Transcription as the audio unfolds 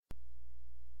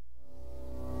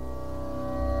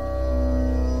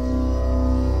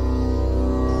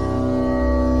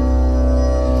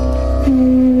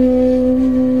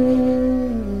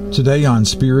Today on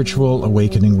Spiritual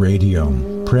Awakening Radio,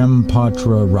 Prem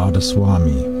Patra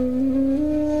Radhasoami,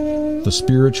 the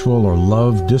spiritual or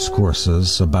love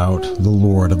discourses about the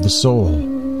Lord of the Soul.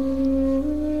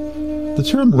 The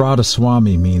term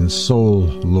Radhasoami means Soul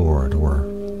Lord or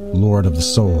Lord of the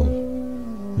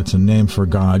Soul. It's a name for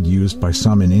God used by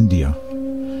some in India,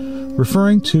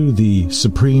 referring to the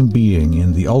Supreme Being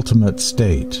in the ultimate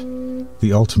state,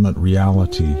 the ultimate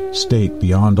reality, state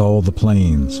beyond all the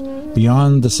planes,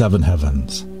 beyond the seven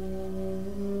heavens.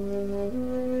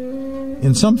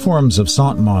 In some forms of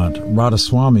Sant-Mat,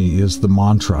 RadhaSwami is the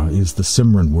mantra, is the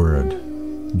Simran word,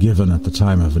 given at the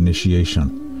time of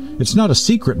initiation. It's not a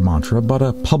secret mantra, but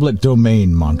a public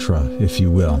domain mantra, if you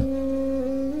will.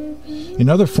 In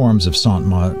other forms of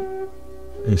Sant-Mat,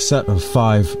 a set of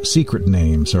 5 secret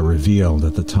names are revealed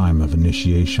at the time of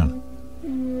initiation,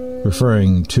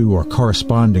 referring to or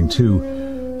corresponding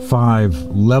to 5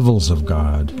 levels of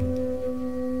God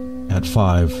at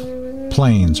 5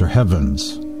 planes or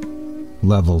heavens,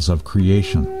 levels of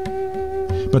creation.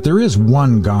 But there is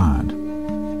one God,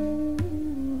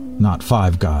 not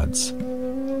 5 gods.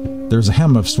 There's a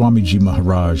hymn of Swamiji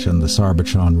Maharaj in the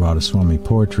Sarbachan RadhaSwami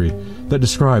poetry that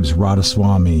describes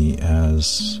RadhaSwami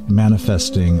as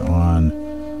manifesting on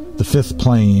the 5th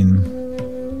plane,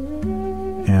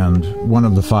 and one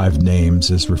of the 5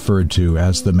 names is referred to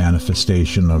as the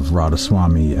manifestation of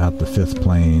RadhaSwami at the 5th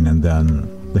plane, and then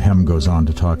the hymn goes on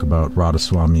to talk about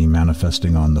RadhaSwami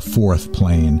manifesting on the 4th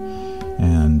plane,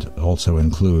 and also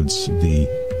includes the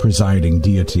presiding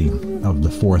deity of the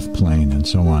 4th plane, and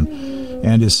so on,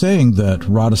 and is saying that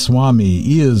RadhaSwami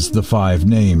is the 5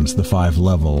 names, the 5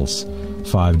 levels,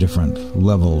 5 different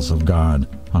levels of God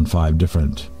on 5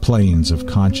 different planes of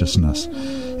consciousness.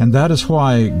 And that is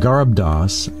why Garab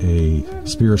Das, a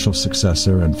spiritual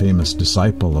successor and famous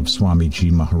disciple of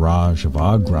Swamiji Maharaj of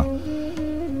Agra,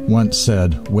 once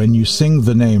said, when you sing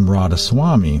the name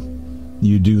RadhaSwami,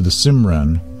 you do the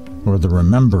Simran, or the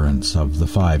remembrance of the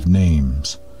 5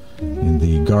 names. In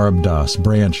the Garab Das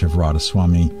branch of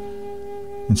RadhaSwami,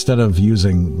 instead of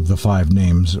using the 5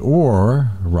 names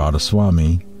or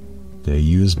RadhaSwami, they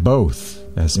use both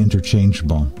as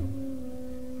interchangeable.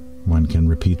 One can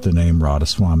repeat the name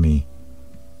RadhaSwami,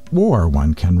 or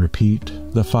one can repeat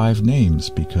the 5 names,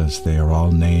 because they are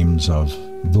all names of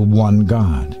the one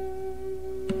God.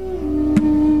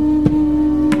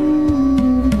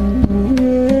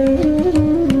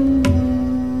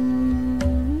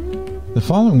 The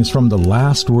following is from the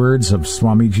last words of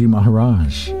Swamiji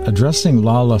Maharaj. Addressing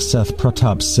Lala Seth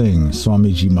Pratap Singh,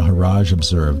 Swamiji Maharaj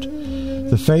observed,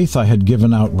 "The faith I had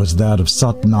given out was that of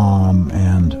Satnam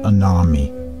and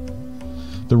Anami.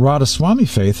 The RadhaSwami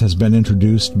faith has been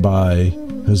introduced by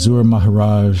Huzur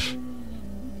Maharaj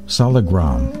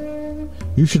Saligram.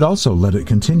 You should also let it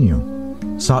continue.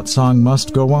 Satsang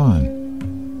must go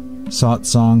on.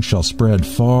 Satsang shall spread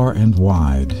far and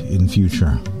wide in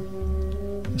future,"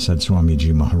 said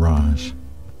Swamiji Maharaj.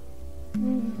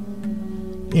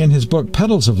 In his book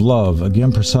Petals of Love,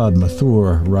 Agam Prasad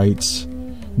Mathur writes,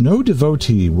 "No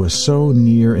devotee was so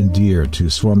near and dear to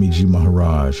Swamiji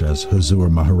Maharaj as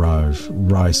Huzur Maharaj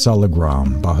Rai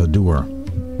Saligram Bahadur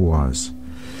was.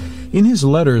 In his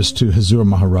letters to Huzur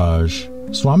Maharaj,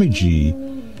 Swamiji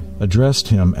addressed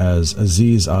him as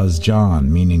Aziz Az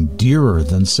Jan, meaning dearer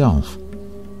than self.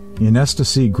 In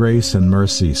Ecstasy, Grace, and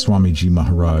Mercy, Swamiji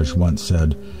Maharaj once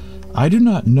said, "I do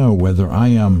not know whether I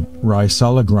am Rai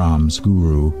Saligram's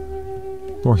guru,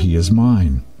 or he is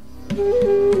mine."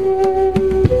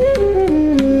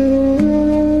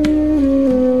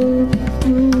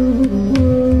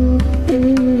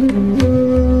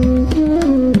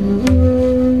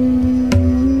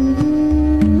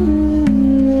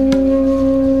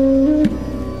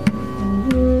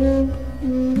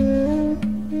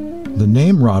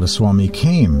 RadhaSwami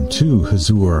came to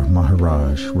Huzur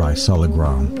Maharaj Rai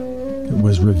Saligram. It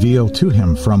was revealed to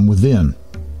him from within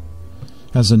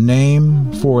as a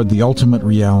name for the ultimate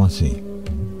reality,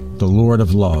 the Lord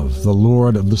of Love, the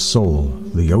Lord of the Soul,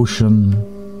 the ocean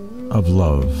of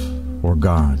love, or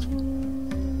God,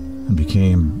 and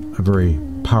became a very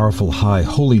powerful high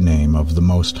holy name of the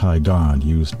Most High God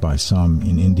used by some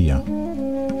in India.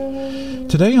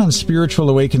 Today on Spiritual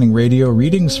Awakening Radio,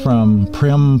 readings from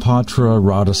Prem Patra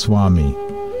Radhasoami,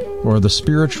 or the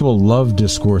Spiritual Love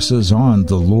Discourses on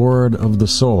the Lord of the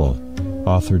Soul,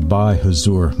 authored by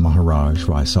Huzur Maharaj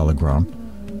Rai Saligram.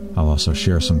 I'll also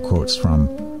share some quotes from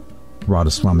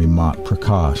RadhaSwami Mat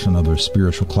Prakash, another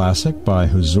spiritual classic by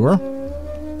Huzur,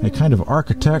 a kind of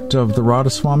architect of the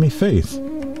RadhaSwami faith,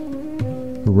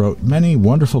 who wrote many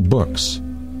wonderful books.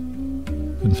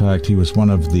 In fact, he was one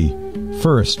of the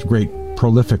first great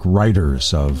prolific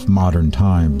writers of modern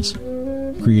times,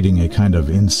 creating a kind of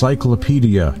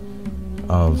encyclopedia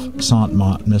of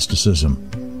Sant-Mat mysticism,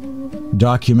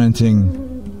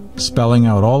 documenting, spelling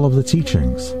out all of the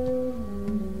teachings.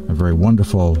 A very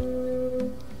wonderful,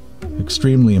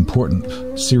 extremely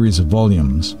important series of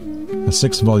volumes, a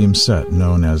 6-volume set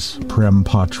known as Prem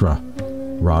Patra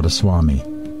RadhaSwami,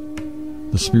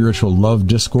 the spiritual love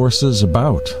discourses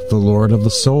about the Lord of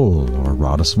the Soul, or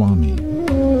RadhaSwami.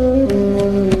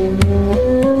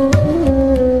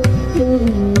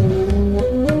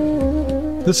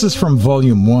 This is from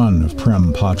Volume 1 of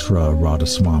Prem Patra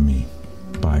RadhaSwami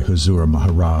by Huzur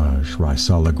Maharaj,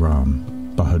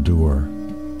 Saligram, Bahadur,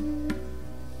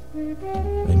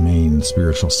 a main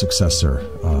spiritual successor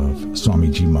of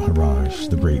Swamiji Maharaj,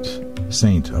 the great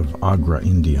saint of Agra,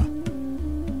 India.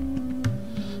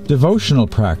 Devotional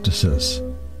practices.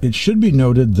 It should be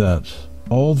noted that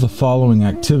all the following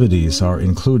activities are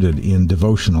included in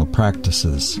devotional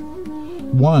practices.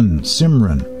 1.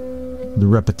 Simran, the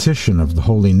repetition of the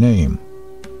holy name.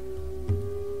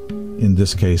 In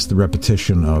this case, the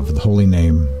repetition of the holy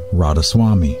name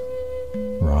RadhaSwami,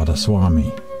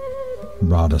 RadhaSwami,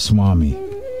 RadhaSwami.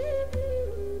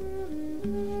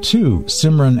 2.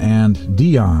 Simran and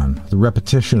Dhyan, the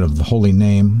repetition of the holy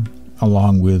name,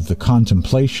 along with the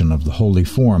contemplation of the holy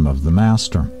form of the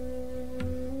Master.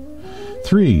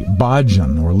 3.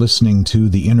 Bhajan, or listening to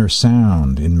the inner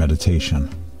sound in meditation.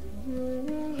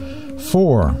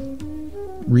 4.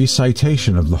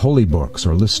 Recitation of the holy books,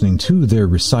 or listening to their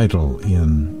recital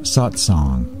in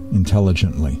satsang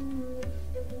intelligently.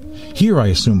 Here I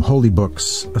assume holy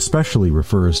books especially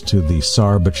refers to the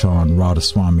Sarbachan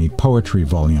RadhaSwami poetry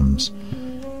volumes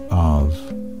of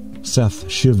Seth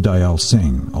Shivdayal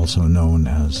Singh, also known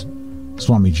as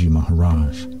Swamiji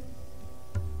Maharaj.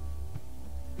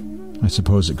 I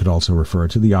suppose it could also refer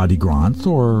to the Adi Granth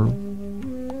or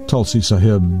Tulsi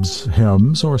Sahib's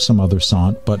hymns or some other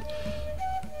sant, but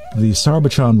the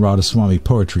Sarbachan RadhaSwami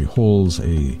poetry holds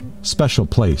a special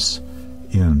place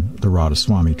in the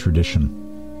RadhaSwami tradition.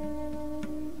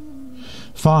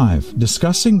 5.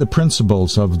 Discussing the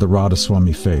principles of the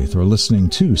RadhaSwami faith, or listening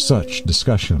to such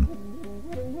discussion.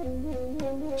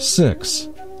 6.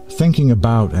 Thinking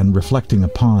about and reflecting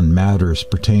upon matters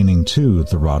pertaining to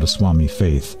the RadhaSwami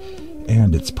faith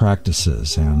and its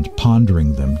practices, and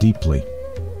pondering them deeply.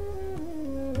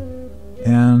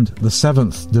 And the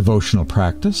 7th devotional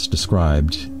practice,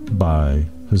 described by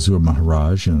Huzur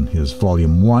Maharaj in his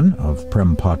Volume 1 of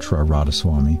Prem Patra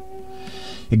RadhaSwami,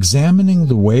 examining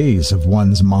the ways of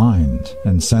one's mind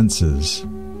and senses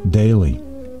daily,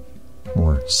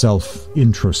 or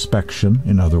self-introspection,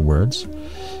 in other words,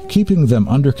 keeping them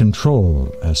under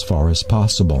control as far as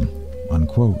possible,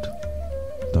 unquote.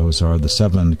 Those are the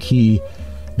 7 key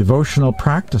devotional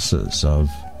practices of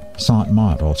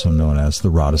Sant-Mat, also known as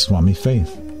the RadhaSwami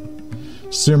faith.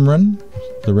 Simran,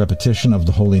 the repetition of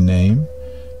the holy name.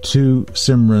 2.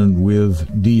 Simran with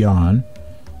Dhyan,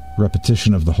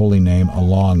 repetition of the holy name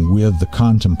along with the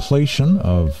contemplation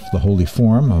of the holy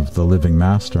form of the living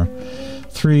Master.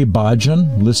 3.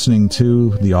 Bhajan, listening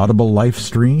to the audible life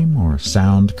stream or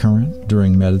sound current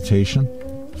during meditation.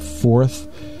 4th,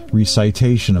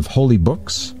 recitation of holy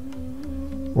books,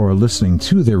 or listening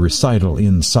to their recital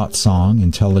in satsang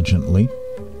intelligently.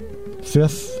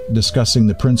 5th, discussing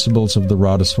the principles of the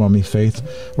RadhaSwami faith,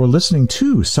 or listening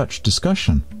to such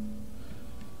discussion.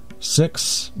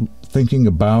 6th, thinking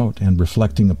about and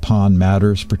reflecting upon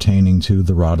matters pertaining to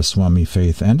the RadhaSwami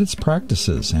faith and its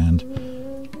practices, and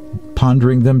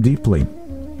pondering them deeply.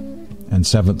 And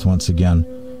 7th, once again,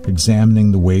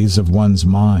 examining the ways of one's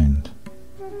mind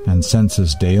and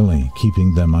senses daily,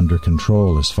 keeping them under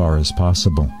control as far as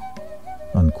possible,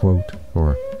 unquote,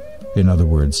 or, in other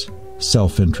words,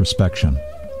 self-introspection,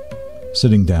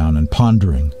 sitting down and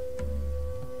pondering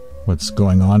what's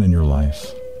going on in your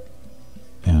life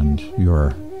and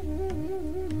your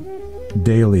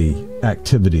daily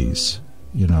activities,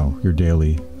 your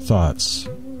daily thoughts,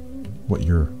 what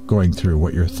you're going through,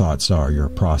 what your thoughts are, your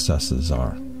processes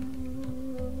are,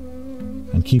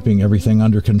 and keeping everything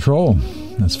under control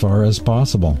as far as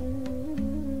possible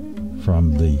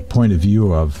from the point of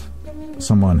view of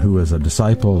someone who is a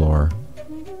disciple or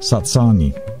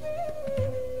satsangi,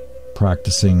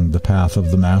 practicing the path of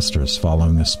the masters,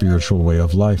 following a spiritual way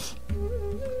of life.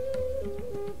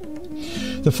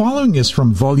 The following is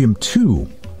from Volume 2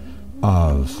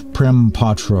 of Prem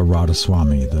Patra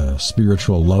RadhaSwami, the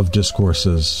spiritual love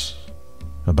discourses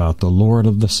about the Lord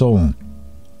of the Soul.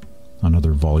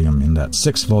 Another volume in that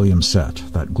 6-volume set,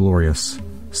 that glorious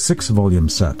 6-volume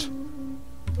set,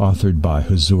 authored by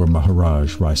Huzur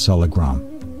Maharaj, Saligram.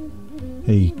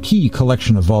 a key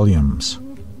collection of volumes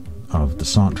of the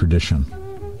Sant tradition.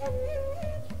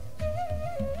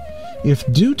 If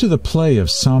due to the play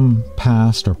of some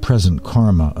past or present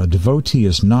karma, a devotee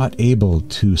is not able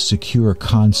to secure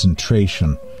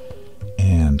concentration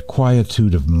and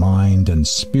quietude of mind and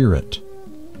spirit,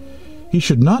 he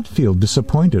should not feel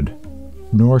disappointed,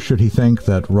 nor should he think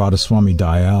that Radhasoami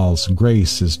Dayal's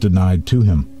grace is denied to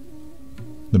him.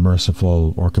 The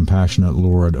merciful or compassionate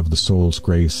Lord of the soul's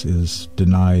grace is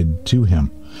denied to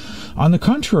him. On the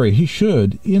contrary, he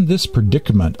should, in this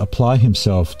predicament, apply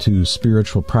himself to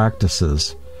spiritual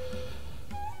practices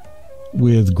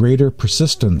with greater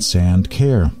persistence and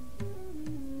care.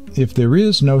 If there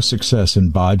is no success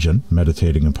in bhajan,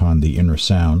 meditating upon the inner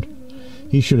sound,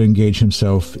 he should engage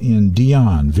himself in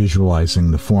dhyan,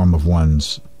 visualizing the form of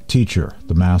one's teacher,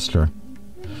 the master.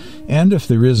 And if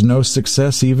there is no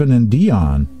success even in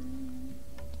dhyan,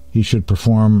 he should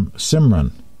perform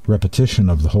simran, repetition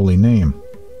of the holy name,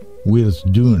 with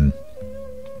dun.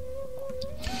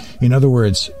 In other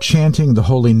words, chanting the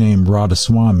holy name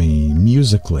RadhaSwami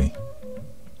musically,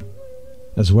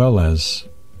 as well as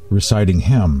reciting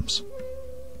hymns.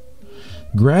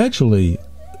 Gradually,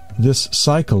 this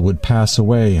cycle would pass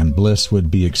away and bliss would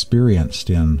be experienced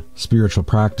in spiritual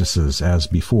practices as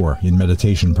before, in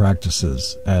meditation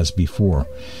practices as before.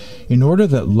 In order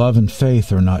that love and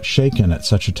faith are not shaken at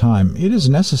such a time, it is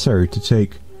necessary to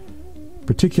take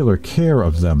particular care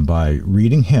of them by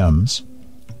reading hymns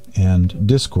and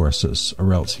discourses,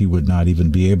 or else he would not even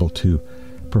be able to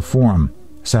perform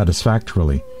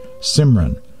satisfactorily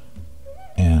simran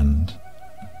and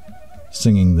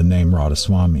singing the name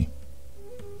RadhaSwami.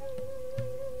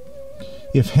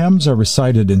 If hymns are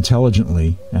recited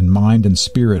intelligently, and mind and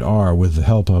spirit are, with the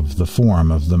help of the form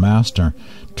of the Master,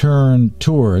 turned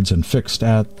towards and fixed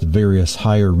at the various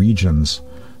higher regions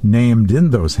named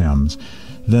in those hymns,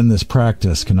 then this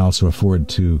practice can also afford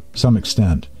to some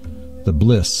extent the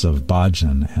bliss of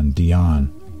bhajan and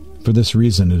dhyan. For this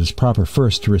reason, it is proper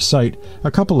first to recite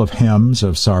a couple of hymns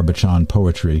of Sarbachan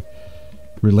poetry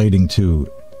relating to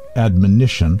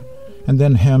admonition, and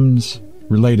then hymns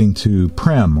relating to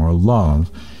prem, or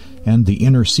love, and the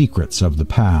inner secrets of the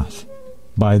path.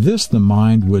 By this the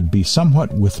mind would be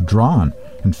somewhat withdrawn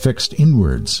and fixed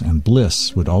inwards, and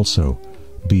bliss would also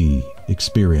be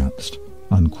experienced."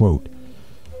 Unquote.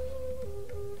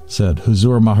 Said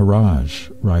Huzur Maharaj,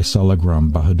 Rai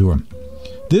Saligram Bahadur.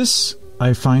 This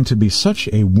I find to be such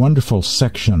a wonderful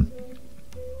section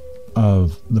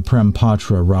of the Prem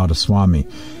Patra RadhaSwami.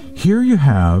 Here you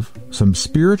have some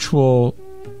spiritual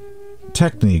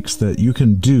techniques that you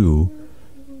can do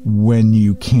when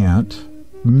you can't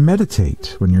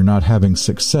meditate, when you're not having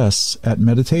success at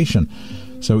meditation.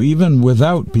 So even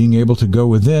without being able to go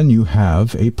within, you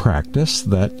have a practice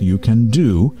that you can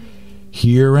do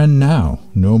here and now,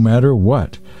 no matter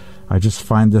what. I just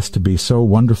find this to be so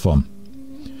wonderful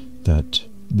that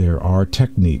there are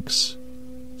techniques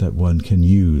that one can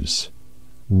use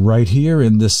right here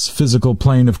in this physical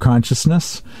plane of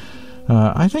consciousness.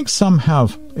 I think some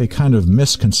have a kind of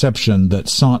misconception that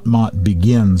Sant Mat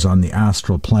begins on the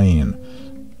astral plane,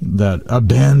 that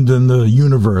abandon the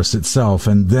universe itself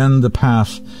and then the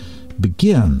path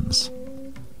begins.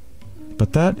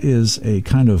 But that is a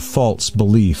kind of false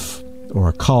belief, or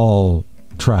a kal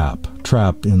trap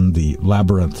in the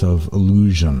labyrinth of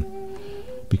illusion,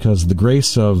 because the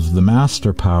grace of the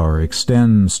master power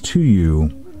extends to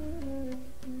you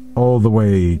all the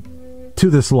way to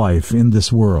this life, in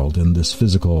this world, in this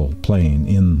physical plane,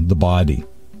 in the body.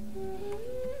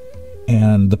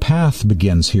 And the path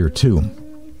begins here too,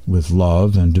 with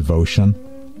love and devotion,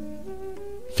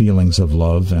 feelings of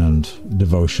love and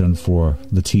devotion for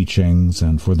the teachings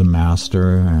and for the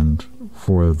master and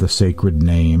for the sacred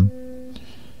name,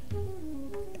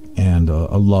 and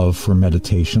a love for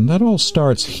meditation. That all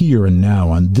starts here and now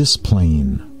on this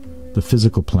plane, the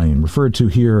physical plane, referred to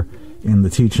here in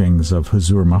the teachings of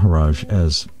Huzur Maharaj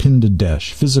as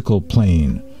Pindadesh, physical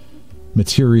plane,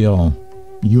 material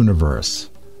universe.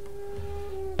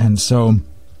 And so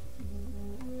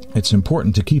it's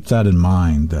important to keep that in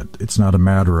mind, that it's not a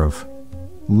matter of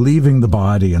leaving the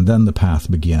body and then the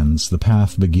path begins. The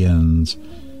path begins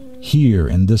here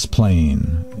in this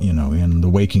plane, in the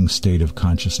waking state of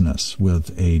consciousness,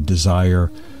 with a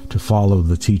desire to follow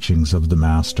the teachings of the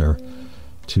Master,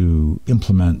 to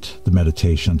implement the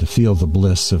meditation, to feel the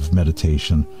bliss of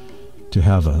meditation, to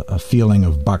have a feeling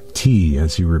of bhakti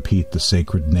as you repeat the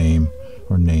sacred name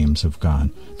or names of God.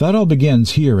 That all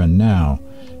begins here and now,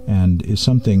 and is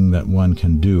something that one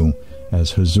can do,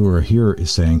 as Huzur here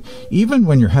is saying, even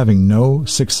when you're having no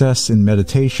success in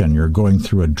meditation, you're going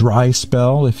through a dry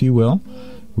spell, if you will,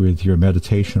 with your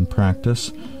meditation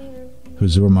practice.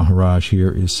 Huzur Maharaj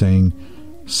here is saying,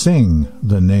 sing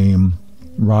the name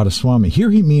RadhaSwami.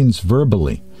 Here he means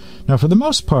verbally. Now, for the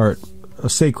most part, a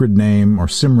sacred name or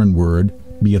Simran word,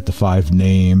 be it the 5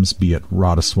 names, be it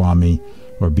RadhaSwami,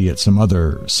 or be it some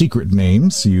other secret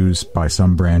names used by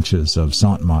some branches of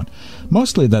Sant-Mat,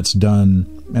 mostly that's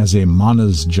done as a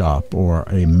manas jap, or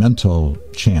a mental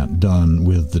chant done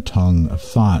with the tongue of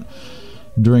thought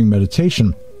during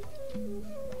meditation.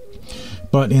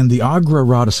 But in the Agra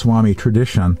RadhaSwami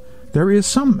tradition, there is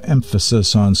some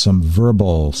emphasis on some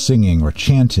verbal singing or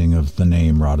chanting of the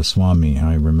name RadhaSwami.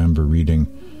 I remember reading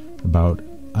about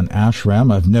an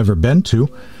ashram I've never been to,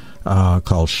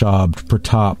 called Shabd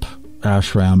Pratap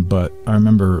Ashram, but I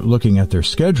remember looking at their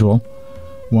schedule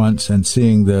once and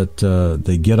seeing that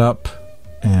they get up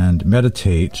and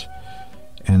meditate,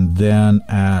 and then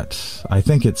at, I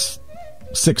think it's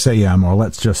 6 a.m., or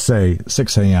let's just say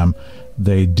 6 a.m.,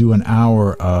 they do an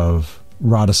hour of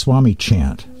RadhaSwami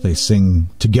chant. They sing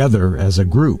together as a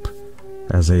group,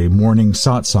 as a morning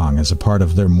satsang, as a part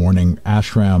of their morning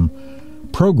ashram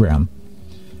program.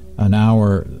 An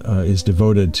hour is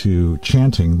devoted to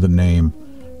chanting the name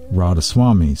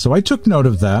RadhaSwami. So I took note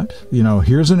of that.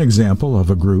 Here's an example of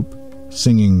a group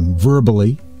singing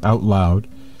verbally, out loud,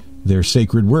 their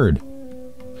sacred word.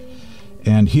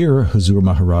 And here, Huzur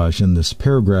Maharaj in this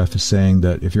paragraph is saying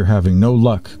that if you're having no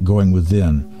luck going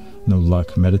within, no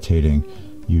luck meditating,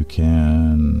 you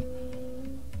can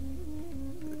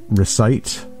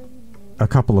recite a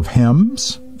couple of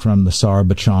hymns from the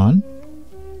Sarbachan,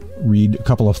 read a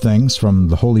couple of things from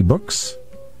the holy books,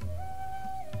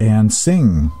 and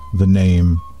sing the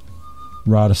name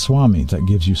RadhaSwami. That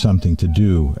gives you something to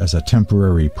do as a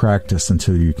temporary practice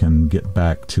until you can get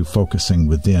back to focusing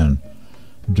within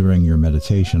during your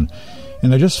meditation.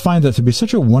 And I just find that to be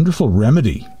such a wonderful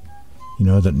remedy,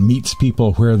 that meets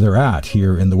people where they're at,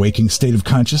 here in the waking state of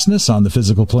consciousness, on the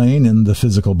physical plane, in the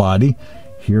physical body,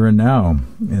 here and now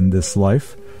in this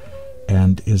life,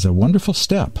 and is a wonderful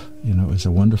step, is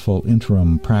a wonderful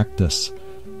interim practice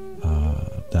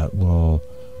that will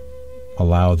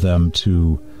allow them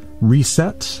to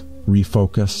reset,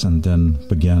 refocus, and then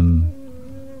begin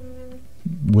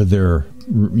with their,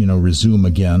 resume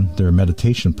again their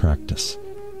meditation practice,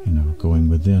 going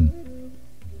within.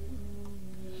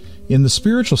 In the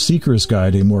Spiritual Seeker's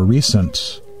Guide, a more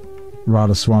recent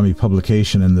RadhaSwami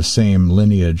publication in the same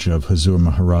lineage of Huzur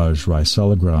Maharaj Rai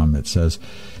Saligram, it says,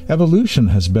 evolution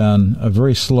has been a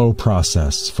very slow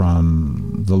process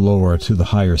from the lower to the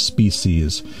higher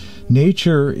species.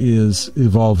 Nature is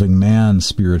evolving man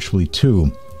spiritually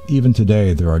too. Even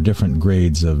today there are different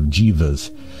grades of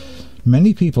jivas.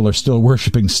 Many people are still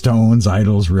worshipping stones,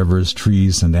 idols, rivers,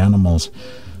 trees, and animals.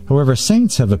 However,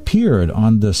 saints have appeared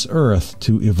on this earth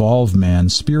to evolve man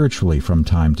spiritually from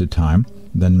time to time.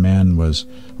 Then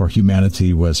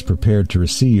humanity was prepared to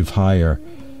receive higher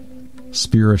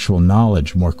spiritual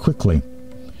knowledge more quickly.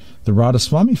 The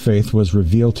RadhaSwami faith was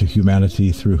revealed to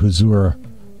humanity through Huzur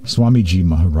Swamiji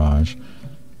Maharaj.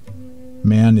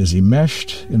 Man is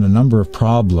enmeshed in a number of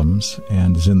problems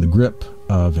and is in the grip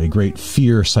of a great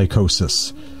fear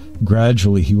psychosis.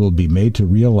 Gradually he will be made to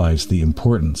realize the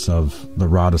importance of the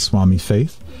RadhaSwami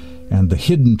faith and the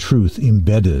hidden truth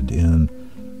embedded in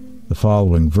the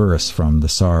following verse from the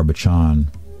Sarbachan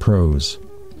prose.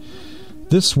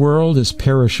 This world is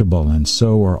perishable, and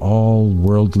so are all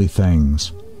worldly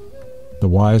things. The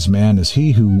wise man is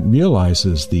he who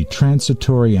realizes the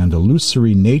transitory and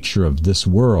illusory nature of this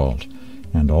world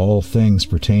and all things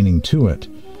pertaining to it,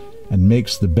 and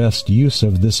makes the best use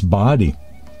of this body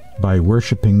by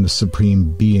worshipping the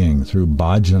Supreme Being through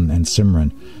bhajan and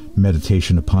simran,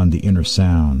 meditation upon the inner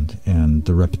sound, and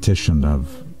the repetition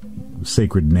of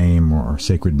sacred name or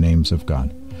sacred names of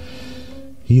God.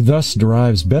 He thus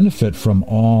derives benefit from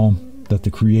all that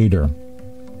the Creator,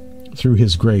 through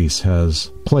His grace,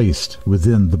 has placed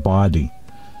within the body,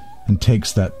 and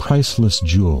takes that priceless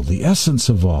jewel, the essence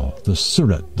of all, the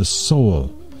surat, the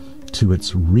soul, to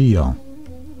its real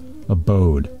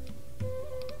abode.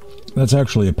 That's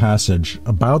actually a passage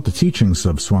about the teachings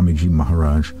of Swamiji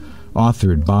Maharaj,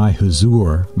 authored by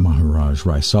Huzur Maharaj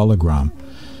Rai Saligram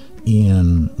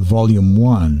in Volume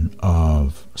 1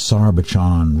 of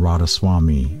Sarbachan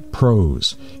RadhaSwami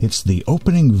prose. It's the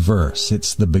opening verse.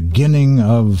 It's the beginning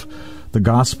of the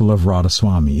Gospel of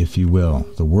RadhaSwami, if you will.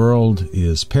 The world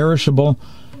is perishable,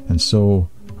 and so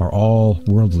are all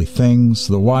worldly things.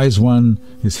 The wise one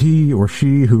is he or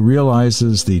she who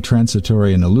realizes the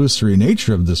transitory and illusory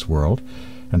nature of this world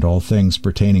and all things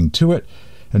pertaining to it,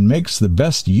 and makes the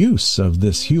best use of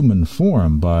this human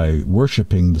form by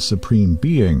worshipping the Supreme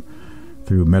Being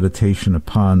through meditation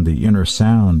upon the inner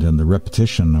sound and the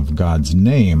repetition of God's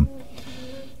name,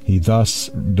 he thus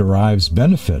derives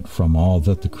benefit from all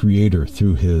that the Creator,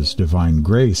 through his divine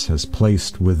grace, has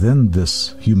placed within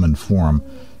this human form,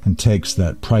 and takes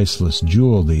that priceless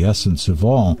jewel, the essence of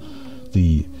all,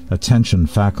 the attention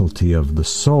faculty of the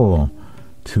soul,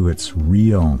 to its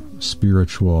real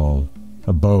spiritual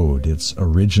abode, its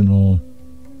original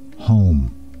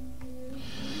home.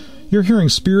 You're hearing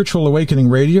Spiritual Awakening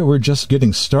Radio. We're just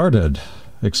getting started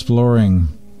exploring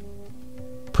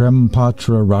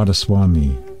Prempatra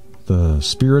Radhasoami, the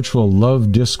spiritual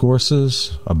love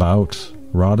discourses about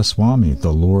Radhasoami,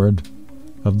 the Lord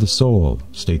of the soul.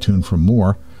 Stay tuned for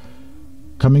more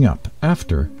coming up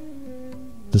after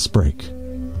this break.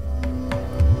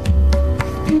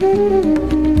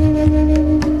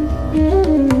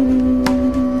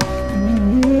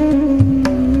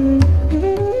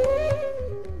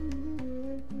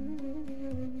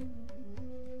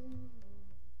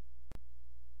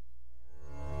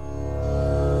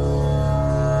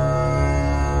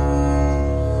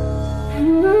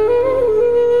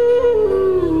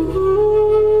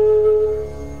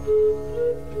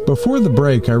 Before the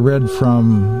break, I read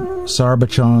from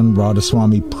Sarbachan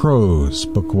Radhasoami Prose,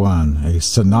 Book 1, a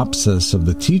synopsis of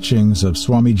the teachings of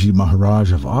Swamiji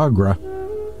Maharaj of Agra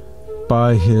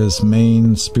by his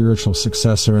main spiritual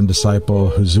successor and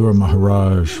disciple, Huzur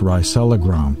Maharaj Rai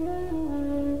Saligram.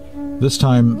 This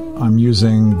time, I'm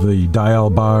using the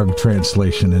Dayal Bagh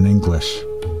translation in English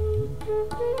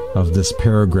of this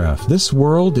paragraph. This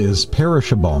world is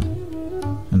perishable,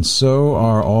 and so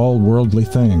are all worldly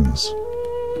things.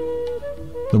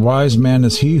 The wise man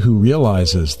is he who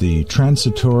realizes the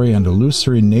transitory and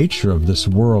illusory nature of this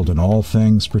world and all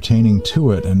things pertaining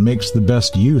to it, and makes the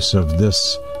best use of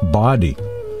this body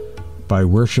by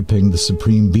worshipping the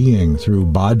Supreme Being through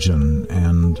bhajan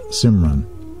and simran,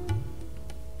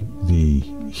 the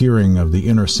hearing of the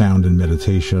inner sound in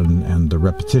meditation and the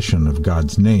repetition of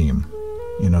God's name,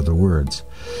 in other words.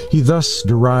 He thus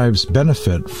derives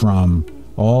benefit from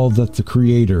all that the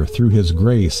Creator, through his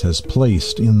grace, has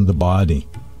placed in the body,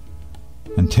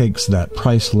 and takes that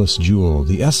priceless jewel,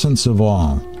 the essence of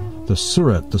all, the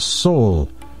surat, the soul,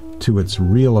 to its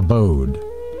real abode.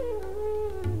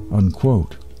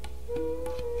 Unquote.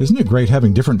 Isn't it great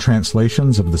having different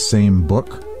translations of the same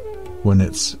book when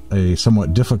it's a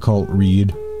somewhat difficult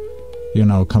read,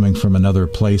 coming from another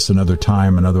place, another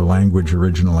time, another language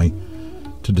originally,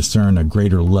 to discern a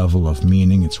greater level of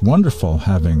meaning? It's wonderful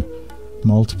having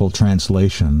multiple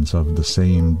translations of the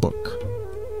same book.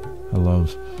 I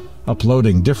love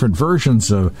uploading different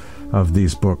versions of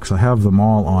these books. I have them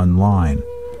all online.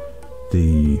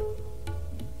 The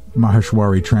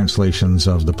Maheshwari translations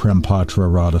of the Prempatra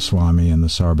Radhasoami and the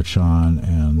Sarbachan,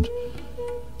 and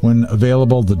when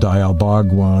available, the Dayal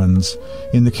Bagh ones.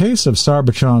 In the case of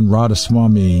Sarbachan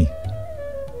Radhasoami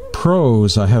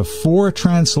prose, I have 4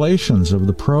 translations of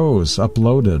the prose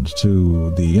uploaded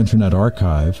to the Internet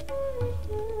Archive,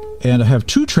 and I have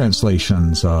 2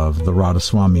 translations of the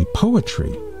Radhasoami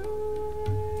poetry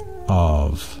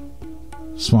of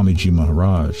Swamiji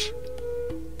Maharaj,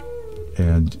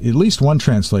 and at least 1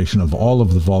 translation of all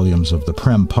of the volumes of the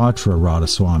Prempatra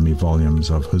Radhasoami volumes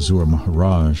of Huzur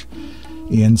Maharaj.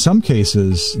 In some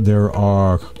cases, there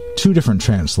are 2 different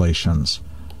translations,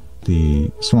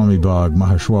 the Swami Bagh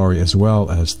Maheshwari as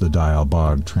well as the Dayal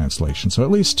Bagh translation. So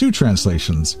at least 2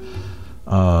 translations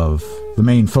of the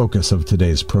main focus of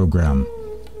today's program,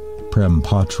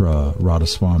 Prempatra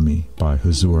Radhasoami by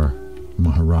Huzur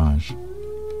Maharaj.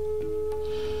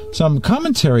 Some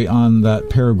commentary on that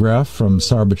paragraph from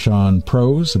Sarbachan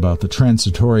Prose about the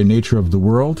transitory nature of the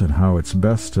world and how it's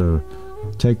best to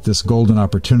take this golden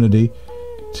opportunity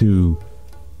to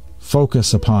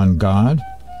focus upon God.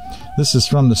 This is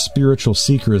from the Spiritual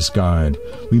Seeker's Guide.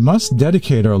 We must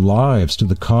dedicate our lives to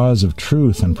the cause of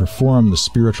truth and perform the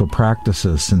spiritual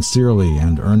practices sincerely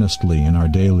and earnestly in our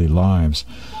daily lives.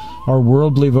 Our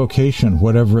worldly vocation,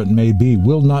 whatever it may be,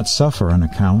 will not suffer on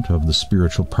account of the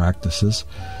spiritual practices.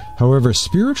 However,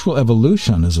 spiritual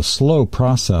evolution is a slow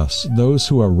process. Those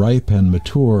who are ripe and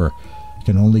mature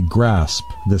can only grasp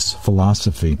this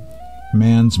philosophy.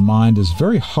 Man's mind is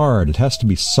very hard. It has to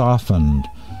be softened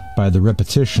by the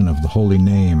repetition of the holy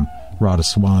name,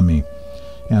 RadhaSwami,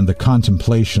 and the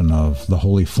contemplation of the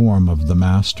holy form of the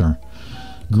Master.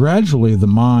 Gradually, the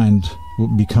mind will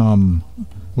become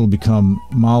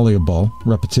malleable.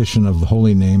 Repetition of the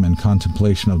holy name and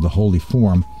contemplation of the holy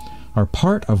form are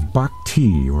part of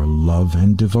bhakti, or love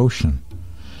and devotion.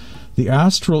 The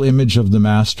astral image of the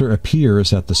Master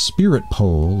appears at the spirit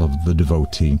pole of the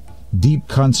devotee. Deep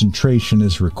concentration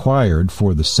is required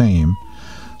for the same.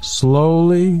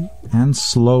 Slowly and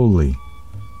slowly,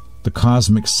 the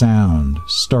cosmic sound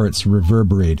starts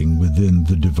reverberating within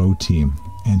the devotee,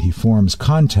 and he forms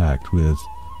contact with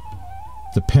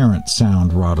the parent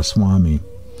sound, RadhaSwami.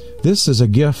 This is a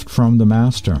gift from the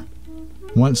Master.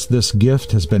 Once this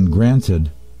gift has been granted,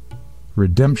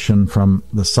 redemption from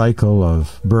the cycle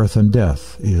of birth and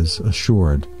death is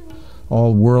assured.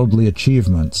 All worldly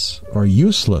achievements are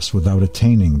useless without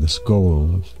attaining this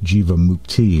goal of Jiva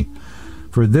Mukti.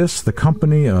 For this, the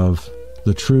company of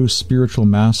the true spiritual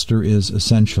master is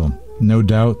essential. No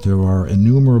doubt there are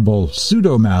innumerable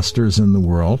pseudo-masters in the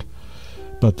world,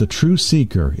 but the true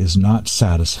seeker is not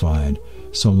satisfied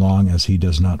so long as he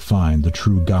does not find the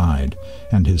true guide,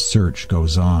 and his search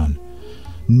goes on.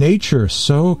 Nature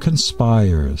so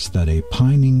conspires that a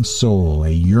pining soul, a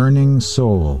yearning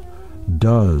soul,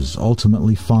 does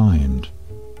ultimately find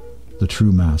the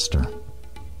true master.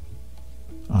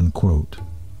 Unquote.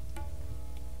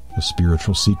 The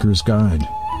Spiritual Seeker's Guide.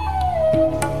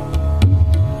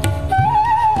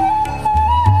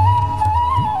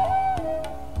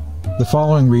 The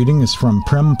following reading is from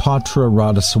Prem Patra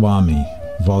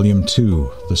RadhaSwami, Volume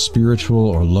 2, The Spiritual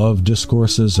or Love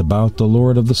Discourses About the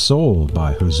Lord of the Soul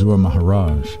by Huzur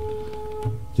Maharaj,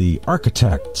 the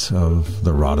architect of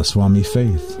the RadhaSwami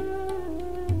faith.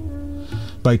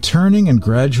 By turning and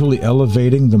gradually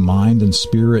elevating the mind and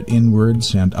spirit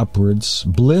inwards and upwards,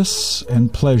 bliss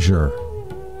and pleasure,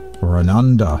 or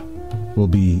ananda, will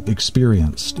be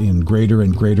experienced in greater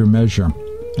and greater measure,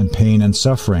 and pain and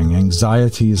suffering,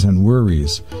 anxieties and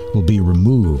worries will be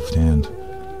removed and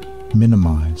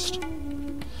minimized.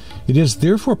 It is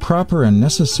therefore proper and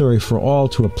necessary for all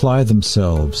to apply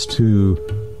themselves to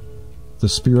the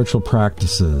spiritual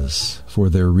practices for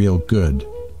their real good.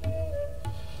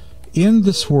 In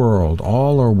this world,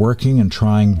 all are working and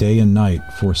trying day and night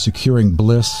for securing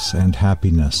bliss and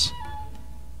happiness.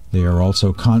 They are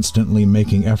also constantly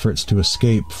making efforts to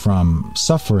escape from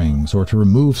sufferings or to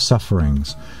remove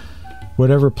sufferings.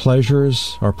 Whatever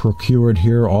pleasures are procured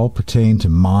here all pertain to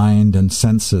mind and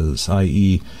senses,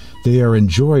 i.e., they are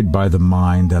enjoyed by the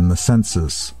mind and the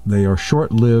senses. They are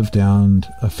short-lived and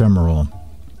ephemeral.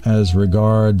 As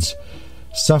regards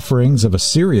sufferings of a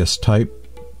serious type,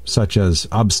 such as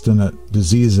obstinate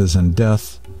diseases and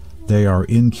death, they are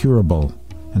incurable,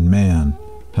 and man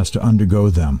has to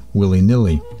undergo them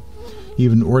willy-nilly.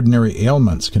 Even ordinary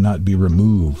ailments cannot be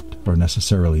removed or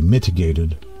necessarily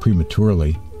mitigated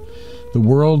prematurely. The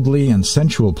worldly and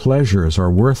sensual pleasures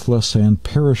are worthless and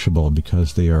perishable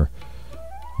because they are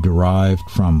derived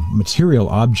from material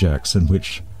objects in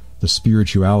which the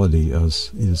spirituality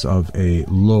is of a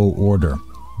low order.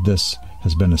 This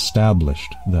has been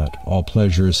established, that all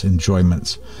pleasures,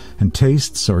 enjoyments, and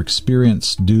tastes are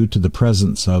experienced due to the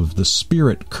presence of the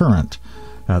spirit current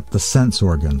at the sense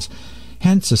organs.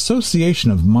 Hence,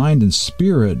 association of mind and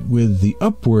spirit with the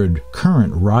upward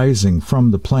current rising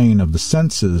from the plane of the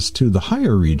senses to the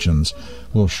higher regions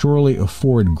will surely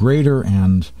afford greater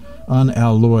and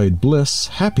unalloyed bliss,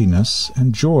 happiness,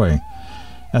 and joy.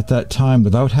 At that time,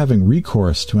 without having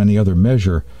recourse to any other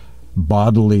measure,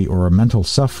 bodily or mental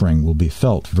suffering will be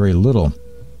felt very little.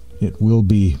 It will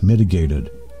be mitigated.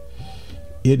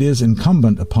 It is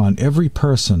incumbent upon every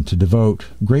person to devote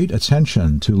great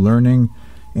attention to learning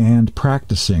and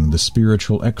practicing the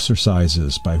spiritual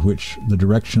exercises by which the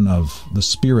direction of the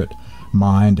spirit,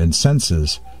 mind, and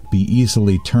senses be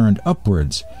easily turned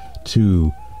upwards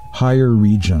to higher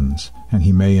regions, and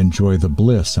he may enjoy the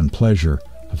bliss and pleasure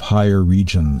of higher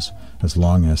regions as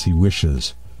long as he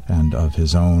wishes and of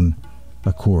his own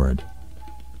accord,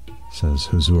 says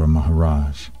Huzur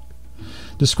Maharaj,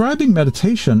 describing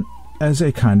meditation as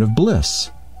a kind of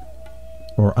bliss,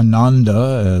 or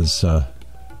ananda as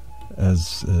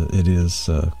it is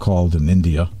called in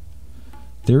India.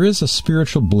 There is a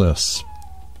spiritual bliss,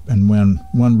 and when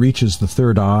one reaches the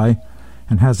third eye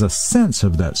and has a sense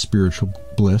of that spiritual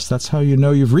bliss, that's how you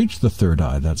know you've reached the third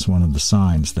eye. That's one of the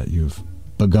signs that you've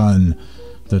begun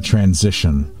the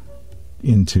transition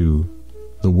into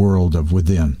the world of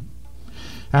within.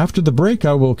 After the break,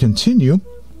 I will continue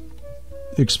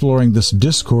exploring this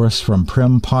discourse from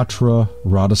Prem Patra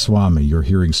RadhaSwami. You're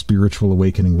hearing Spiritual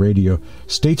Awakening Radio.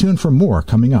 Stay tuned for more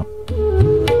coming up.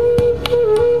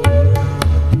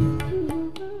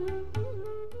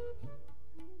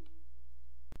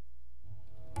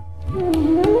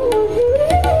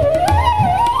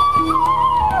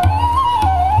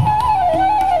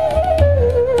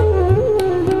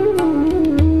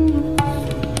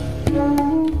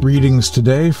 Readings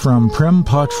today from Prem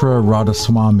Patra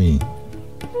RadhaSwami,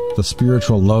 The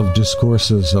Spiritual Love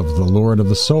Discourses of the Lord of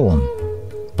the Soul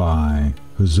by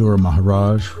Huzur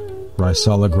Maharaj, Rai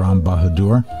Saligram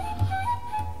Bahadur,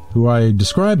 who I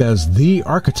describe as the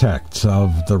architect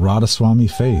of the Radhasoami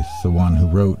faith, the one who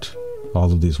wrote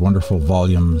all of these wonderful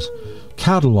volumes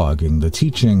cataloging the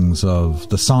teachings of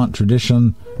the Sant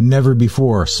tradition, never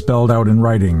before spelled out in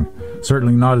writing,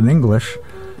 certainly not in English,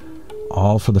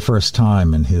 all for the first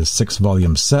time in his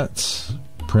 6-volume set,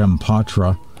 Prem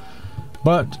Patra.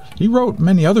 But he wrote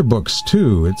many other books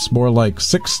too. It's more like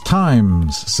 6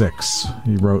 times 6.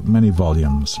 He wrote many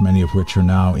volumes, many of which are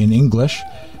now in English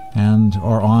and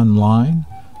are online.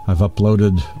 I've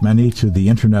uploaded many to the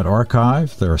Internet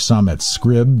Archive. There are some at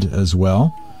Scribd as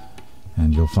well,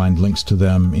 and you'll find links to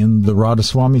them in the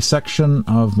RadhaSwami section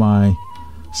of my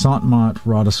Santmat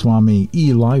RadhaSwami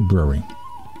e-library.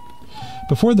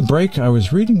 Before the break, I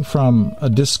was reading from a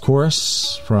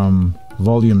discourse from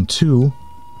Volume 2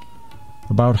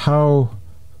 about how,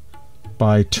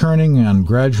 by turning and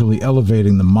gradually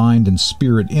elevating the mind and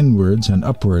spirit inwards and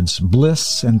upwards,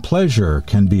 bliss and pleasure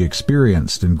can be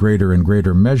experienced in greater and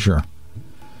greater measure,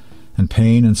 and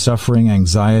pain and suffering,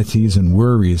 anxieties and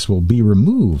worries will be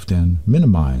removed and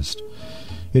minimized.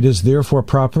 It is therefore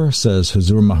proper, says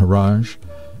Huzur Maharaj,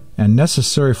 and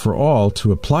necessary for all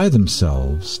to apply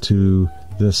themselves to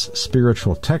this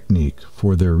spiritual technique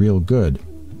for their real good.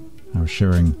 I was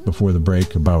sharing before the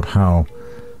break about how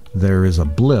there is a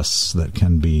bliss that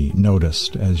can be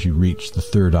noticed as you reach the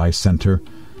third eye center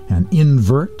and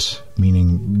invert,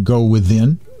 meaning go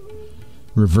within,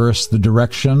 reverse the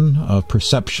direction of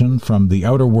perception from the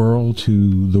outer world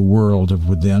to the world of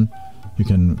within. You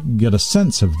can get a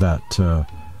sense of that,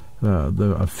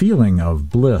 a feeling of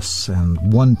bliss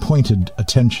and one-pointed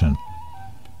attention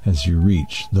as you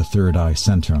reach the third eye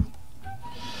center.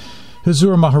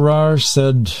 Huzur Maharaj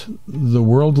said, "The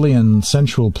worldly and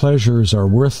sensual pleasures are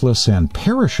worthless and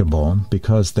perishable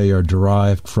because they are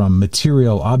derived from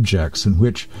material objects in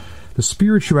which the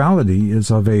spirituality is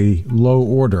of a low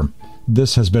order.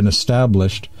 This has been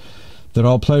established, that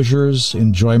all pleasures,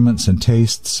 enjoyments, and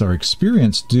tastes are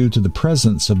experienced due to the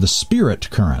presence of the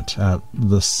spirit current at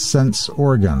the sense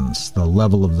organs, the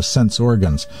level of the sense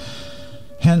organs.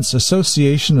 Hence,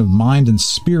 association of mind and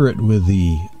spirit with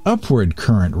the upward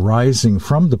current rising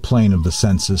from the plane of the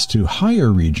senses to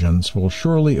higher regions will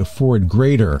surely afford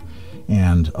greater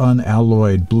and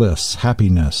unalloyed bliss,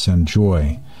 happiness, and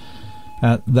joy.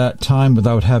 At that time,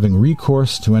 without having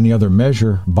recourse to any other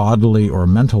measure, bodily or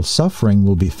mental suffering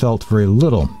will be felt very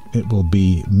little. It will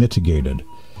be mitigated.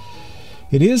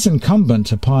 It is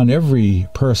incumbent upon every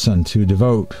person to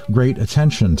devote great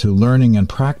attention to learning and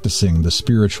practicing the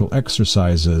spiritual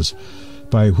exercises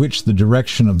by which the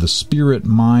direction of the spirit,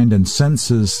 mind, and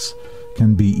senses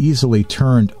can be easily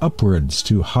turned upwards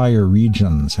to higher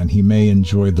regions, and he may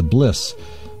enjoy the bliss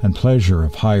and pleasure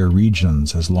of higher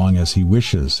regions as long as he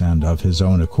wishes and of his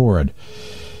own accord.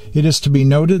 It is to be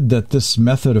noted that this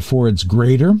method affords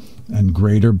greater and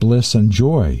greater bliss and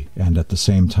joy, and at the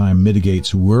same time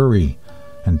mitigates worry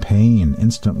and pain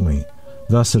instantly.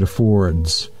 Thus it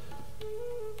affords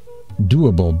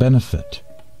doable benefit.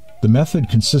 The method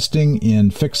consisting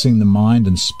in fixing the mind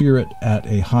and spirit at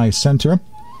a high center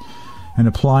and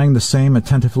applying the same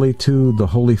attentively to the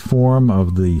holy form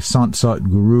of the Sant Sat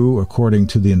Guru according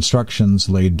to the instructions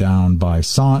laid down by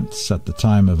Sants at the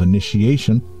time of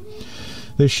initiation.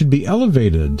 They should be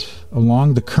elevated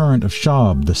along the current of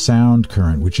Shabd, the sound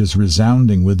current, which is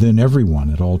resounding within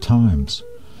everyone at all times.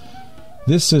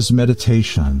 This is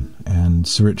meditation and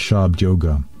Sarit Shabd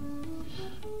Yoga.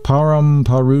 Param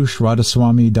Parush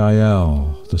RadhaSwami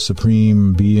Dayal, the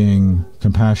Supreme Being,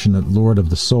 compassionate Lord of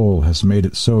the soul, has made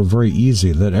it so very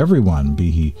easy that everyone,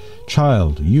 be he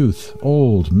child, youth,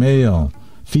 old, male,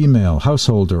 female,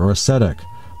 householder, or ascetic,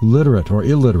 literate or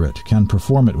illiterate, can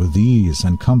perform it with ease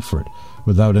and comfort,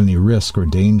 without any risk or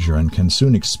danger, and can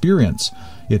soon experience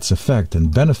its effect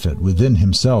and benefit within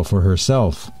himself or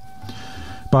herself.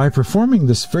 By performing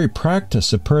this very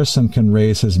practice, a person can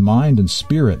raise his mind and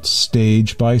spirit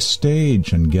stage by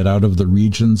stage and get out of the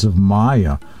regions of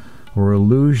Maya or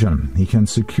illusion. He can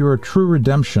secure true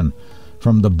redemption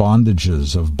from the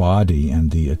bondages of body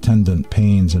and the attendant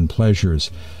pains and pleasures.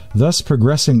 Thus,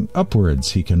 progressing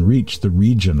upwards, he can reach the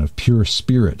region of pure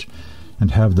spirit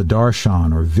and have the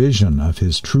darshan or vision of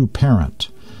his true parent,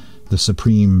 the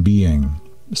Supreme Being,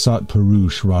 Sat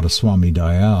Purush RadhaSwami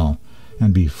Dayal,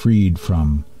 and be freed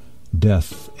from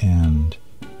death and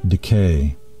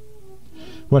decay.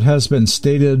 What has been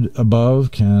stated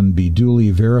above can be duly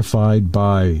verified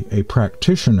by a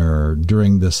practitioner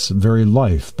during this very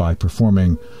life by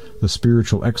performing the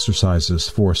spiritual exercises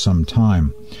for some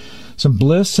time. Some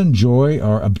bliss and joy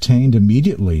are obtained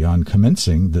immediately on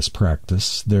commencing this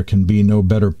practice. There can be no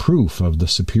better proof of the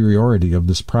superiority of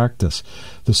this practice.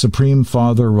 The Supreme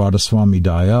Father Radhasoami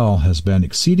Dayal has been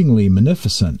exceedingly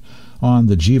beneficent on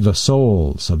the jiva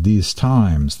souls of these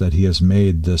times, that he has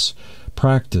made this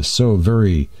practice so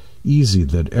very easy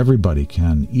that everybody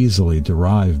can easily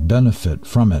derive benefit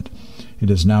from it. It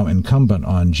is now incumbent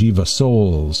on jiva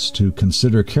souls to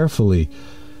consider carefully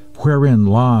wherein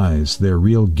lies their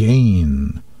real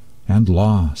gain and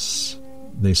loss.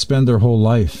 They spend their whole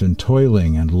life in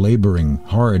toiling and laboring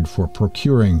hard for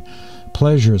procuring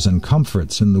pleasures and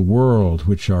comforts in the world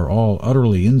which are all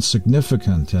utterly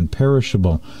insignificant and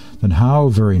perishable. Then how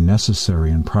very necessary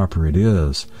and proper it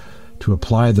is to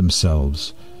apply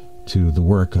themselves to the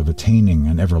work of attaining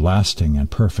an everlasting and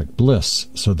perfect bliss,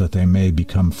 so that they may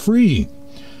become free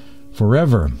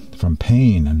forever from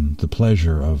pain and the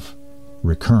pleasure of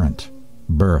recurrent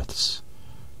births.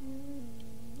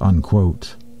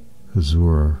 Unquote.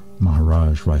 Huzur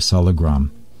Maharaj by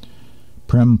Saligram.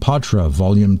 Prem Patra,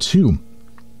 Volume 2.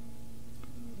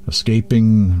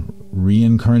 Escaping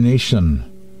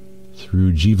Reincarnation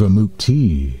through Jiva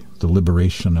Mukti, the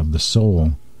liberation of the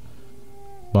soul.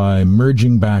 By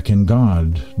merging back in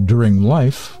God during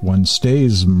life, one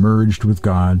stays merged with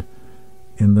God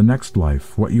in the next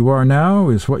life. What you are now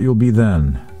is what you'll be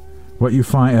then. What you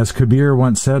find, as Kabir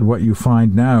once said, what you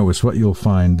find now is what you'll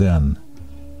find then.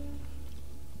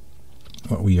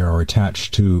 What we are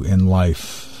attached to in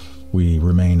life, we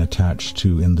remain attached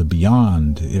to in the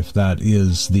beyond. If that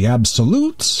is the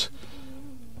absolute,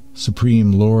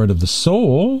 Supreme Lord of the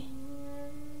soul,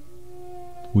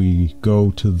 we go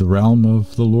to the realm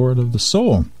of the Lord of the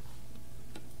soul,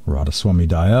 Radhasoami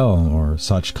Dayal, or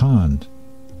Sachkhand,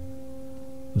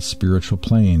 the spiritual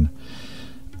plane.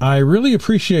 I really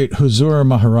appreciate Huzur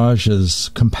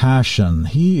Maharaj's compassion.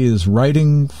 He is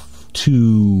writing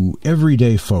to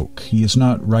everyday folk. He is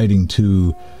not writing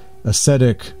to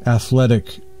ascetic,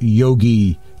 athletic,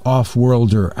 yogi,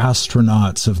 off-worlder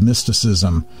astronauts of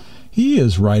mysticism. He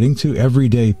is writing to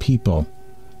everyday people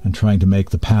and trying to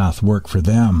make the path work for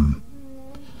them.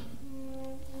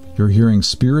 You're hearing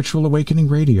Spiritual Awakening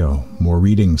Radio. More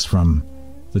readings from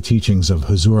the teachings of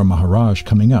Huzur Maharaj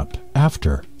coming up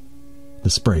after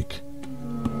this break.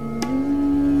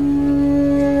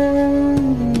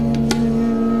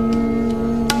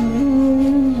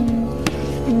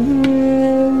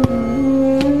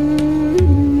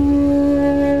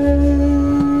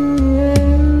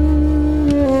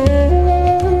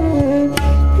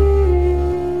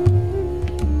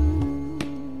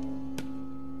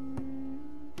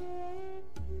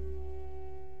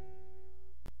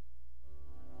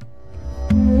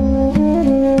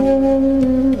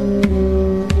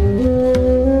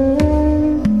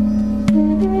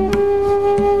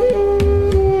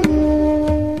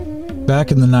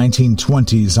 Back in the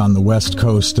 1920s on the west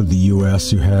coast of the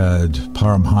U.S., you had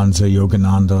Paramhansa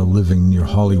Yogananda living near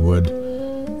Hollywood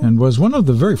and was one of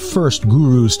the very first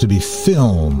gurus to be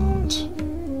filmed.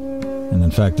 And in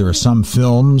fact, there are some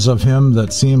films of him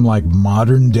that seem like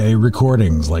modern-day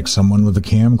recordings, like someone with a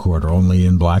camcorder, only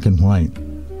in black and white.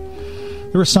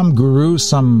 There were some gurus,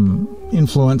 some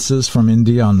influences from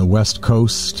India on the west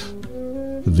coast.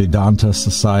 The Vedanta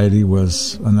Society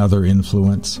was another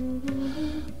influence.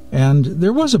 And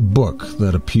there was a book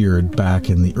that appeared back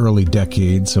in the early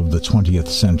decades of the 20th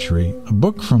century, a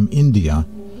book from India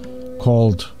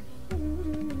called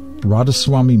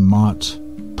Radhasoami Mat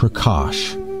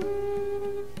Prakash,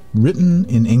 written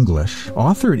in English,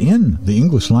 authored in the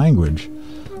English language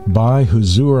by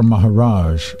Huzur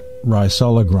Maharaj Rai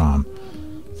Saligram,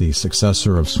 the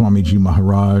successor of Swamiji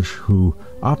Maharaj, who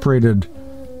operated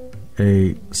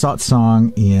a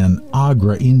satsang in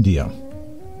Agra, India,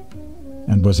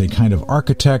 and was a kind of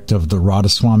architect of the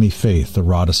Radhaswami faith, the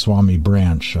Radhaswami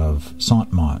branch of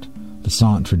Sant Mat, the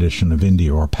Sant tradition of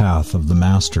India, or path of the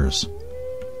masters.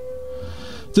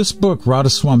 This book,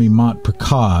 Radhasoami Mat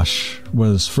Prakash,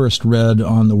 was first read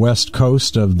on the west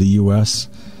coast of the U.S.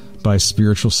 by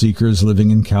spiritual seekers living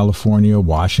in California,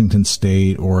 Washington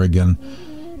State, Oregon,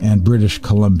 and British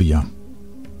Columbia,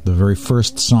 the very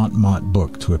first Sant Mat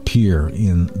book to appear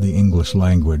in the English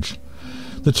language.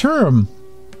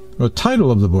 The title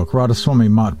of the book,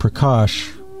 Radhasoami Mat Prakash,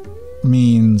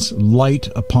 means light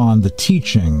upon the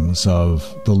teachings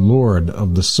of the Lord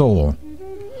of the soul,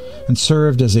 and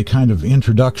served as a kind of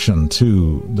introduction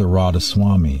to the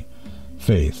Radhaswami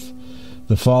faith.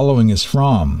 The following is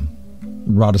from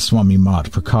Radhasoami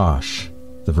Mat Prakash,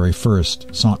 the very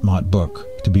first Sant Mat book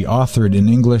to be authored in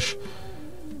English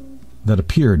that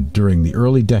appeared during the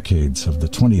early decades of the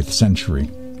 20th century,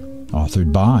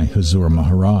 authored by Huzur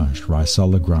Maharaj Rai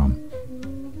Saligram.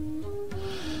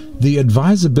 The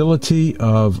advisability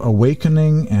of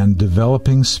awakening and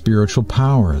developing spiritual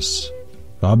powers.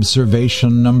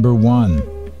 Observation number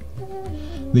 1.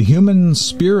 The human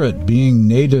spirit, being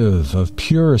native of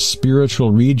pure spiritual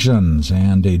regions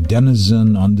and a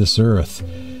denizen on this earth,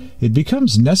 it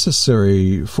becomes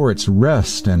necessary for its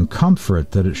rest and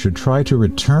comfort that it should try to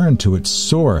return to its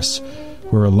source,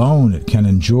 where alone it can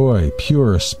enjoy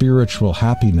pure spiritual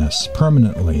happiness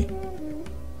permanently.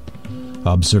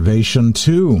 Observation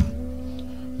 2.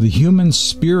 The human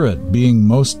spirit, being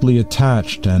mostly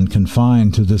attached and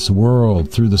confined to this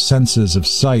world through the senses of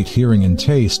sight, hearing, and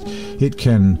taste, it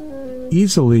can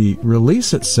easily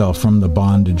release itself from the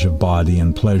bondage of body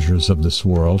and pleasures of this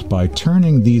world by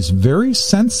turning these very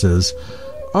senses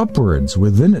upwards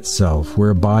within itself,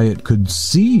 whereby it could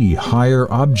see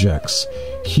higher objects,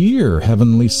 hear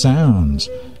heavenly sounds,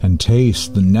 and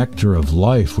taste the nectar of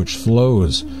life which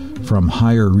flows from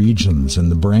higher regions in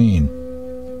the brain.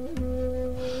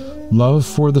 Love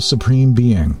for the Supreme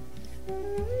Being.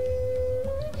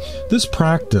 This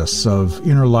practice of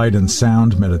inner light and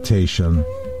sound meditation,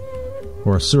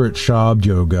 or Surat Shabd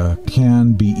Yoga,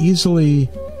 can be easily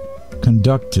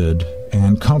conducted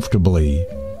and comfortably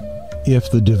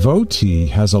if the devotee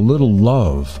has a little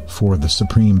love for the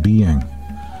Supreme Being.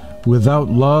 Without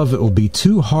love, it will be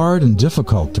too hard and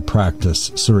difficult to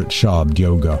practice Surat Shabd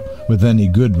Yoga with any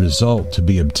good result to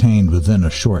be obtained within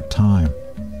a short time.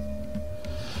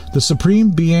 The Supreme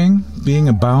Being, being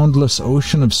a boundless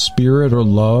ocean of spirit or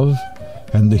love,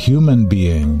 and the human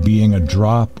being a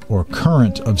drop or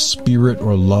current of spirit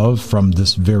or love from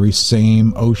this very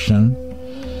same ocean,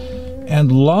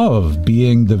 and love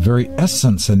being the very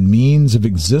essence and means of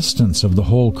existence of the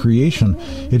whole creation,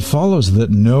 it follows that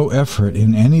no effort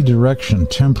in any direction,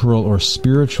 temporal or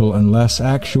spiritual, unless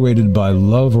actuated by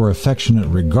love or affectionate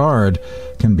regard,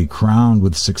 can be crowned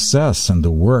with success, and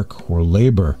the work or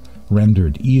labor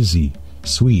rendered easy,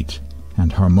 sweet,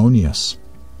 and harmonious.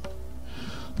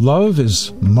 Love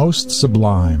is most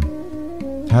sublime,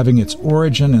 having its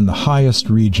origin in the highest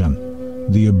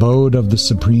region, the abode of the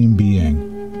Supreme Being.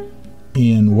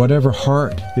 In whatever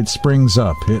heart it springs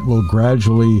up, it will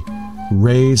gradually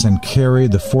raise and carry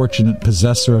the fortunate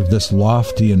possessor of this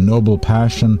lofty and noble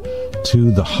passion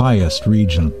to the highest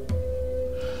region.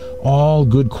 All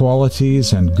good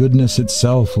qualities and goodness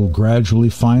itself will gradually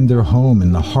find their home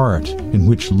in the heart in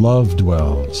which love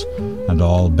dwells, and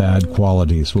all bad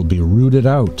qualities will be rooted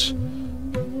out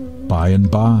by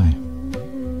and by.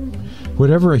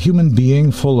 Whatever a human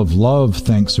being full of love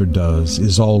thinks or does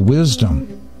is all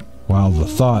wisdom, while the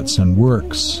thoughts and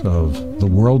works of the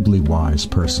worldly wise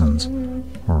persons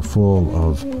are full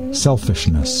of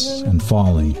selfishness and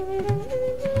folly.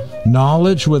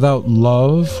 Knowledge without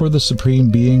love for the Supreme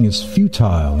Being is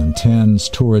futile and tends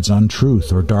towards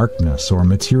untruth or darkness or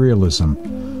materialism,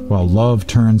 while love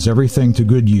turns everything to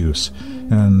good use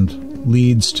and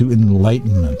leads to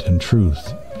enlightenment and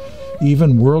truth.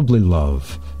 Even worldly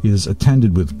love is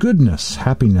attended with goodness,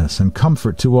 happiness, and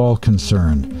comfort to all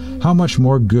concerned. How much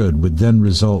more good would then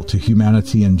result to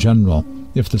humanity in general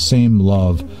if the same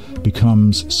love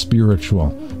becomes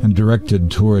spiritual and directed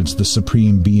towards the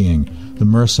Supreme Being, the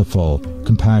merciful,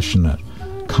 compassionate,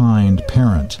 kind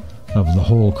parent of the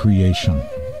whole creation.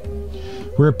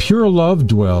 Where pure love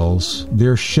dwells,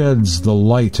 there sheds the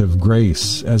light of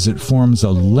grace as it forms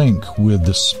a link with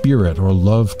the spirit or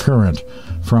love current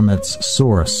from its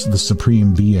source, the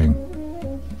Supreme Being.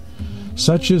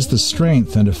 Such is the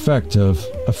strength and effect of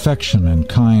affection and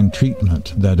kind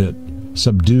treatment that it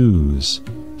subdues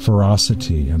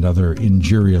ferocity and other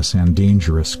injurious and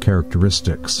dangerous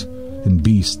characteristics in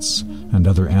beasts and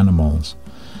other animals.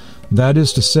 That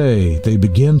is to say, they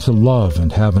begin to love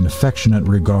and have an affectionate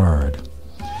regard.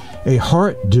 A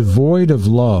heart devoid of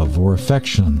love or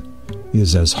affection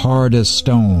is as hard as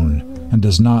stone and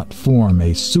does not form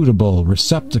a suitable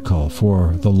receptacle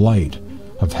for the light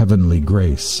of heavenly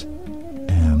grace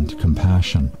and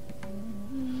compassion.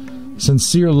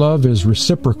 Sincere love is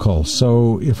reciprocal,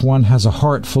 so if one has a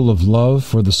heart full of love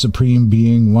for the Supreme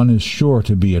Being, one is sure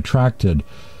to be attracted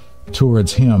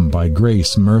towards Him by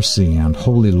grace, mercy, and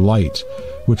holy light,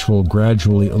 which will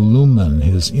gradually illumine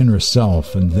his inner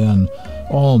self, and then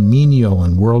all menial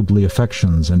and worldly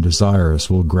affections and desires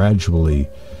will gradually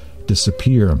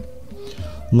disappear.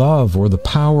 Love, or the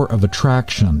power of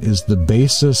attraction, is the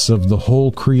basis of the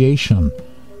whole creation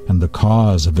and the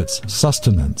cause of its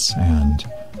sustenance and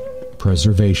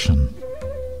preservation.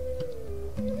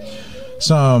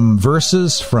 Some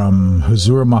verses from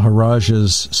Huzur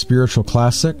Maharaj's spiritual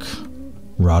classic,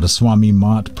 RadhaSwami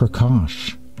Mat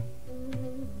Prakash.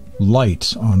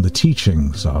 Light on the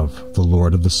teachings of the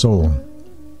Lord of the Soul.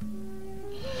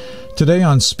 Today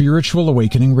on Spiritual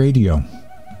Awakening Radio.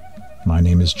 My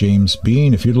name is James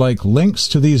Bean. If you'd like links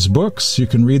to these books, you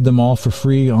can read them all for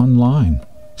free online.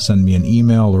 Send me an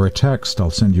email or a text.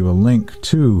 I'll send you a link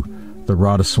to the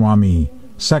RadhaSwami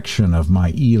section of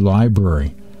my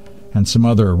e-library and some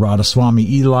other RadhaSwami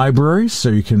e-libraries so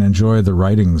you can enjoy the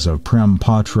writings of Prem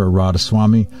Patra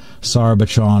RadhaSwami,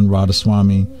 Sarbachan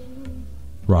RadhaSwami,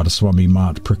 RadhaSwami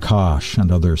Mat Prakash,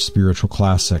 and other spiritual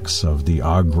classics of the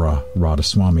Agra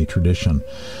RadhaSwami tradition.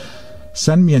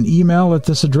 Send me an email at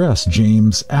this address,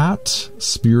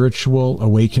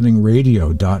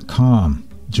 james@spiritualawakeningradio.com,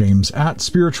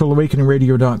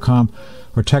 james@spiritualawakeningradio.com,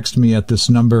 or text me at this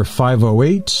number,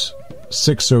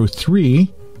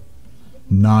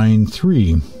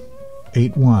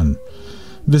 508-603-9381.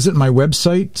 Visit my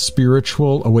website,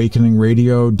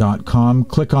 spiritualawakeningradio.com.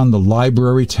 Click on the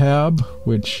Library tab,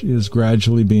 which is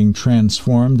gradually being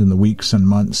transformed in the weeks and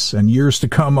months and years to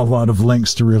come. A lot of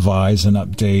links to revise and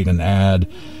update and add,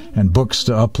 and books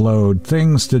to upload,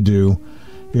 things to do.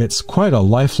 It's quite a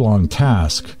lifelong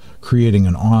task creating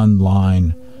an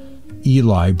online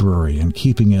e-library and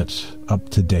keeping it up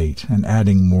to date and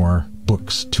adding more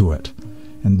books to it,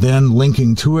 and then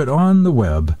linking to it on the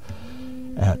web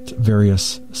at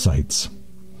various sites.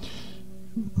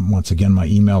 Once again, my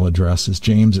email address is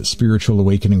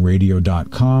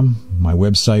james@spiritualawakeningradio.com. My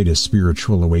website is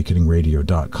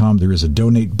spiritualawakeningradio.com. There is a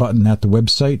donate button at the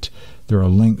website. There are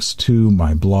links to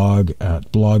my blog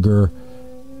at Blogger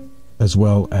as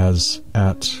well as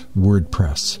at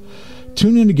WordPress.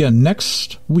 Tune in again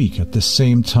next week at the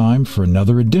same time for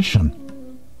another edition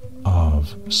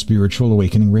of Spiritual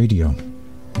Awakening Radio.